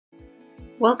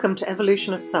Welcome to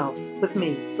Evolution of Self with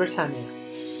me, Britannia.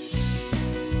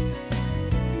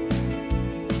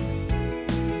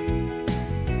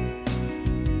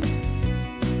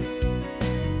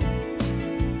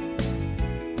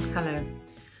 Hello.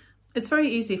 It's very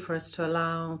easy for us to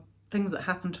allow things that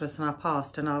happen to us in our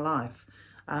past, in our life,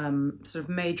 sort of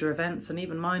major events and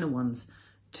even minor ones,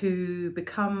 to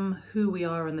become who we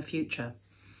are in the future.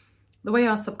 The way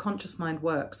our subconscious mind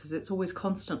works is it's always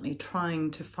constantly trying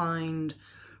to find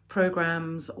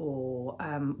programs or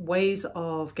ways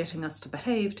of getting us to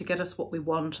behave, to get us what we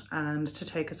want and to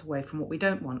take us away from what we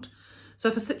don't want. So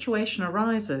if a situation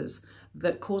arises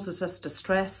that causes us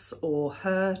distress or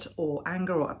hurt or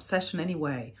anger or upset in any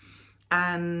way,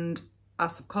 and our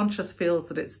subconscious feels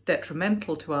that it's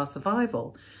detrimental to our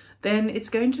survival, then it's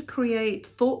going to create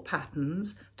thought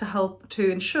patterns to help to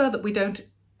ensure that we don't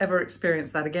ever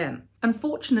experience that again.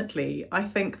 Unfortunately, I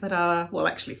think that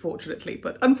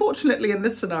unfortunately in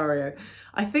this scenario,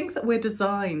 I think that we're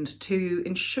designed to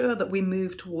ensure that we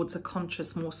move towards a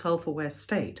conscious, more self-aware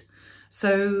state.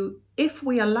 So if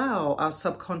we allow our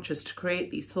subconscious to create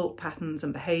these thought patterns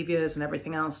and behaviors and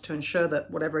everything else to ensure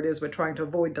that whatever it is we're trying to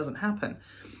avoid doesn't happen,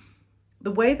 the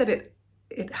way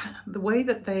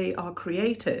that they are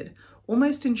created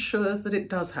almost ensures that it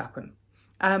does happen.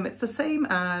 It's the same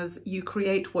as you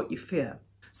create what you fear.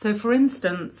 So for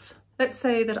instance, let's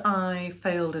say that I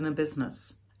failed in a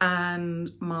business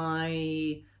and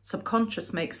my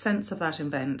subconscious makes sense of that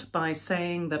event by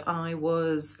saying that I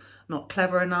was not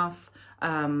clever enough,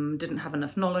 didn't have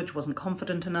enough knowledge, wasn't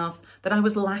confident enough, that I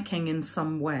was lacking in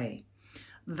some way.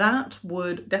 That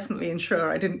would definitely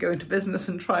ensure I didn't go into business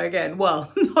and try again.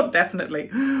 Well, not definitely,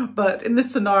 but in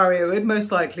this scenario, it'd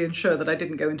most likely ensure that I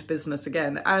didn't go into business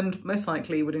again, and most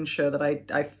likely would ensure that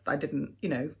I didn't,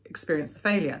 experience the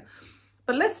failure.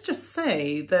 But let's just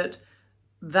say that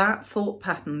that thought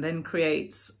pattern then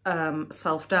creates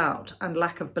self-doubt and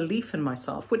lack of belief in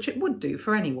myself, which it would do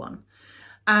for anyone.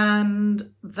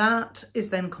 And that is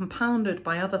then compounded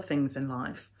by other things in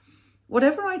life.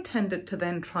 Whatever I tended to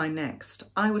then try next,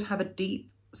 I would have a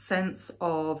deep sense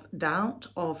of doubt,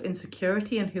 of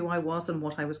insecurity in who I was and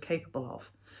what I was capable of.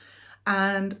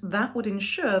 And that would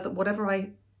ensure that whatever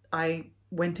I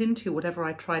went into, whatever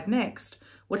I tried next,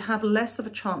 would have less of a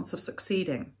chance of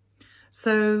succeeding.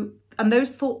 So, and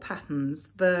those thought patterns,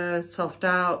 the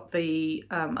self-doubt, the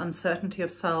uncertainty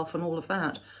of self and all of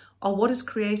that, are what is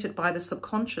created by the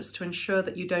subconscious to ensure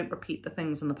that you don't repeat the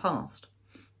things in the past.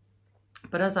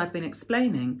 But as I've been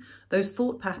explaining, those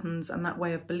thought patterns and that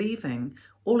way of believing,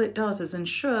 all it does is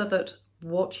ensure that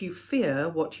what you fear,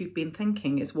 what you've been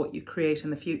thinking, is what you create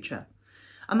in the future.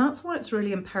 And that's why it's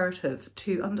really imperative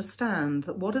to understand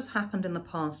that what has happened in the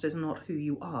past is not who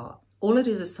you are. All it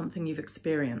is something you've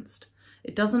experienced.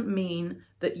 It doesn't mean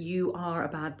that you are a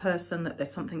bad person, that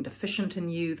there's something deficient in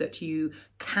you, that you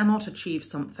cannot achieve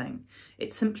something.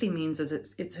 It simply means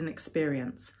it's an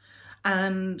experience.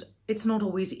 And it's not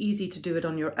always easy to do it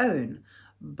on your own,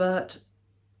 but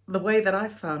the way that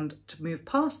I've found to move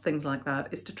past things like that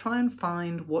is to try and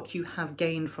find what you have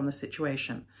gained from the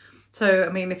situation.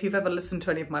 So, if you've ever listened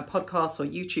to any of my podcasts or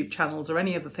YouTube channels or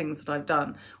any of the things that I've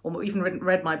done, or even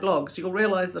read my blogs, you'll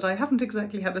realise that I haven't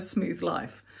exactly had a smooth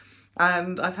life.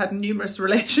 And I've had numerous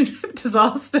relationship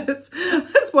disasters,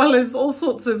 as well as all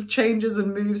sorts of changes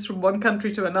and moves from one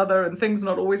country to another and things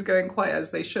not always going quite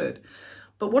as they should.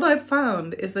 But what I've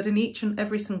found is that in each and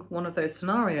every single one of those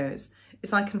scenarios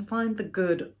is I can find the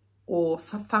good or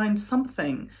find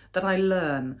something that I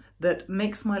learn that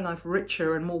makes my life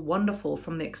richer and more wonderful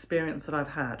from the experience that I've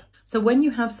had. So when you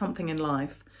have something in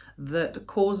life that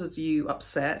causes you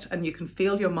upset and you can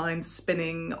feel your mind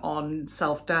spinning on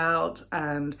self-doubt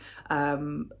and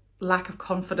lack of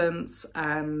confidence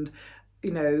and,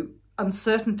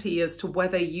 uncertainty as to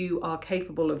whether you are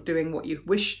capable of doing what you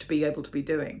wish to be able to be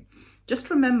doing, just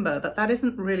remember that that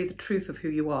isn't really the truth of who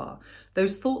you are.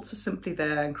 Those thoughts are simply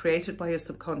there and created by your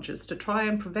subconscious to try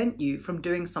and prevent you from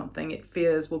doing something it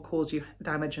fears will cause you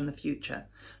damage in the future.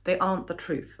 They aren't the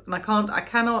truth. And I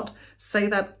cannot say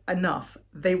that enough.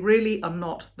 They really are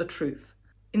not the truth.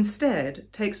 Instead,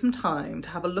 take some time to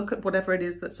have a look at whatever it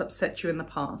is that's upset you in the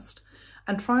past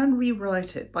and try and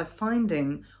rewrite it by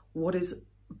finding what is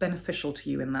beneficial to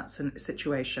you in that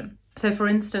situation. So for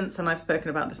instance, and I've spoken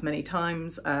about this many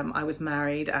times, I was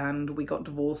married and we got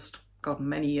divorced,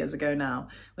 many years ago now,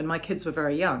 when my kids were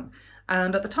very young.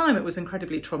 And at the time it was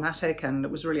incredibly traumatic and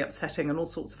it was really upsetting and all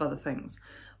sorts of other things.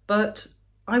 But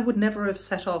I would never have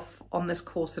set off on this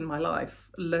course in my life,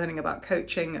 learning about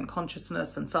coaching and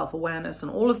consciousness and self-awareness and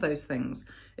all of those things,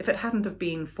 if it hadn't have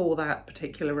been for that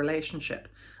particular relationship.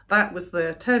 That was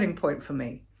the turning point for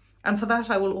me. And for that,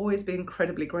 I will always be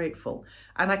incredibly grateful.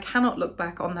 And I cannot look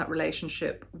back on that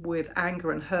relationship with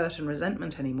anger and hurt and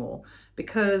resentment anymore,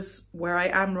 because where I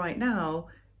am right now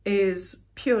is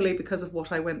purely because of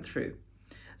what I went through.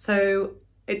 So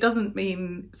it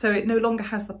no longer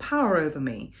has the power over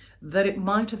me that it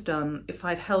might have done if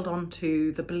I'd held on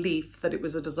to the belief that it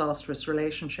was a disastrous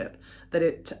relationship,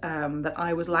 that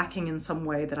I was lacking in some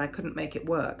way, that I couldn't make it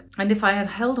work. And if I had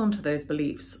held on to those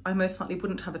beliefs, I most likely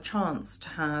wouldn't have a chance to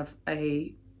have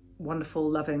a wonderful,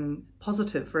 loving,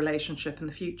 positive relationship in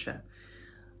the future.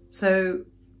 So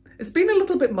it's been a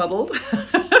little bit muddled.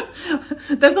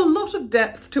 There's a lot of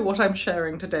depth to what I'm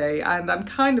sharing today, and I'm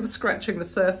kind of scratching the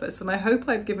surface, and I hope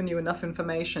I've given you enough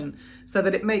information so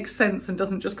that it makes sense and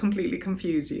doesn't just completely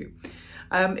confuse you.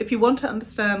 If you want to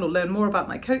understand or learn more about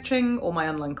my coaching or my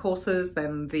online courses,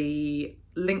 then the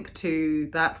link to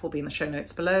that will be in the show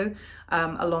notes below,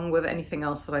 along with anything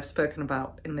else that I've spoken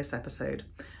about in this episode.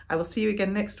 I will see you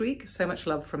again next week. So much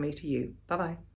love from me to you. Bye-bye.